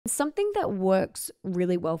something that works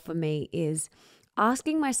really well for me is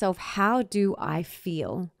asking myself, how do I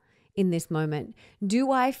feel in this moment?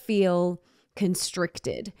 Do I feel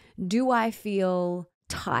constricted? Do I feel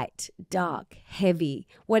tight, dark, heavy?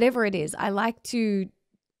 Whatever it is, I like to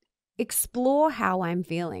explore how I'm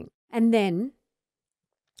feeling. And then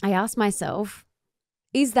I ask myself,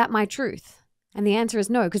 is that my truth? And the answer is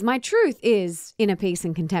no, because my truth is inner peace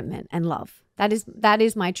and contentment and love. That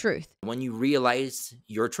is my truth. When you realize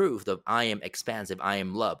your truth of I am expansive, I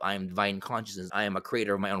am love, I am divine consciousness, I am a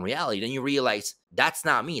creator of my own reality, then you realize that's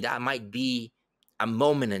not me. That might be a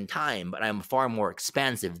moment in time, but I'm far more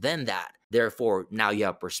expansive than that. Therefore, now you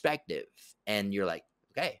have perspective and you're like,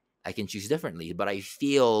 okay, I can choose differently. But I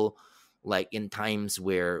feel like in times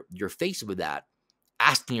where you're faced with that,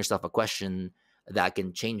 asking yourself a question that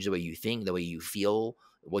can change the way you think, the way you feel,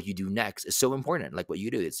 what you do next is so important. Like what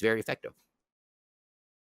you do, it's very effective.